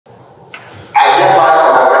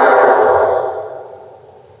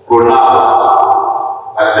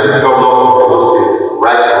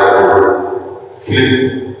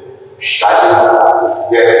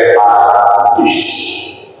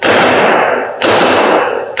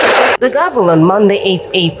The gavel on Monday, 8th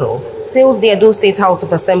April, seals the Edo State House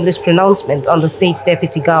of Assembly's pronouncement on the state's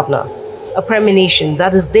deputy governor. A premonition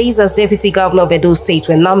that his days as deputy governor of Edo State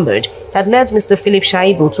were numbered had led Mr. Philip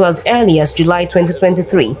Shaibu to, as early as July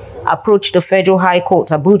 2023, approach the Federal High Court,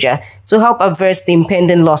 Abuja, to help avert the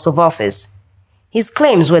impending loss of office. His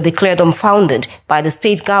claims were declared unfounded by the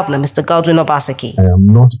state governor, Mr. Godwin Obaseki. I am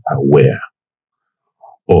not aware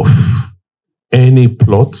of any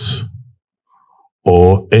plots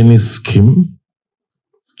or any scheme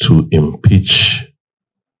to impeach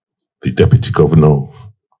the Deputy Governor,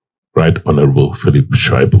 Right Honorable Philip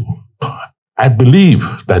Shaibu. I believe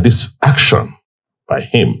that this action by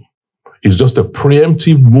him is just a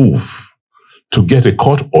preemptive move to get a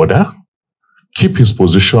court order, keep his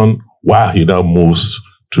position while he now moves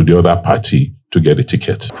to the other party to get a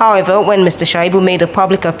ticket. However, when Mr. Shaibu made a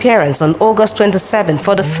public appearance on August 27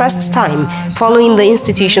 for the first time following the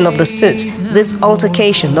institution of the suit, this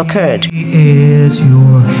altercation occurred. Is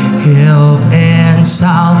your health and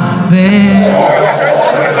salvation.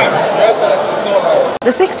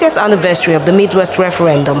 The 60th anniversary of the Midwest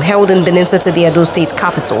referendum held in Benin City, the Edo State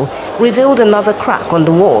capital, revealed another crack on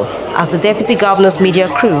the wall as the deputy governor's media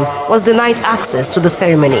crew was denied access to the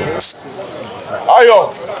ceremony.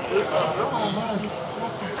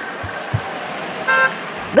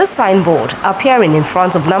 This signboard, appearing in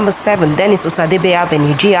front of number 7 Dennis Osadebe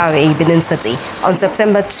Avenue, GRA, Benin City, on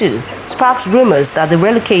September 2, sparked rumors that the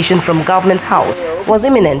relocation from Government House was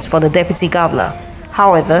imminent for the deputy governor.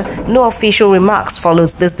 However, no official remarks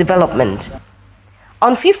followed this development.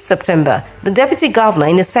 On 5th September, the deputy governor,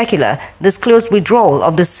 in a circular, disclosed withdrawal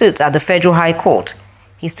of the suit at the Federal High Court.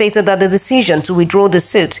 He stated that the decision to withdraw the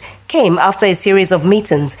suit came after a series of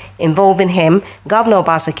meetings involving him, Governor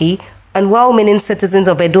Obaseki, and well-meaning citizens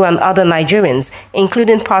of Edo and other Nigerians,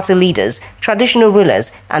 including party leaders, traditional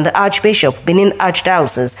rulers, and the Archbishop, Benin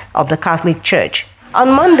Archdiocese of the Catholic Church.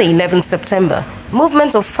 On Monday, 11th September,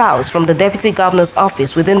 movement of files from the Deputy Governor's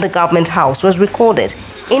office within the Government House was recorded,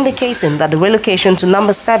 indicating that the relocation to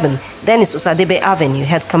number 7 Dennis Osadebe Avenue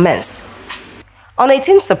had commenced. On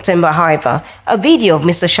 18th September, however, a video of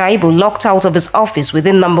Mr. Shaibu locked out of his office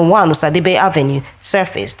within number 1 Osadebe Avenue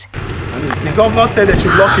surfaced. The governor said they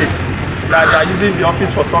should lock it, that they are using the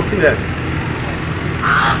office for something else.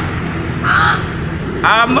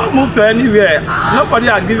 I have not moved to anywhere. Nobody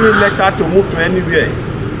has given me letter to move to anywhere.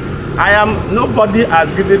 Nobody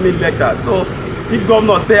has given me letter. So if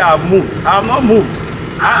governor say I have moved, I have not moved.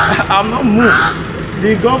 I have not moved.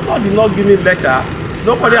 The governor did not give me letter.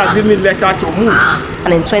 Nobody has given me letter to move.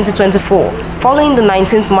 And in 2024, following the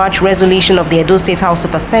 19th March resolution of the Edo State House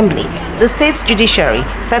of Assembly, the state's judiciary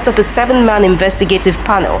set up a 7-man investigative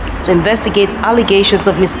panel to investigate allegations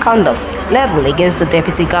of misconduct leveled against the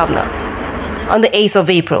deputy governor. On the 8th of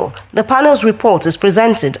April, the panel's report is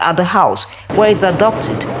presented at the House, where it's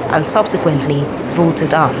adopted and subsequently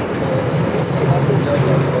voted on.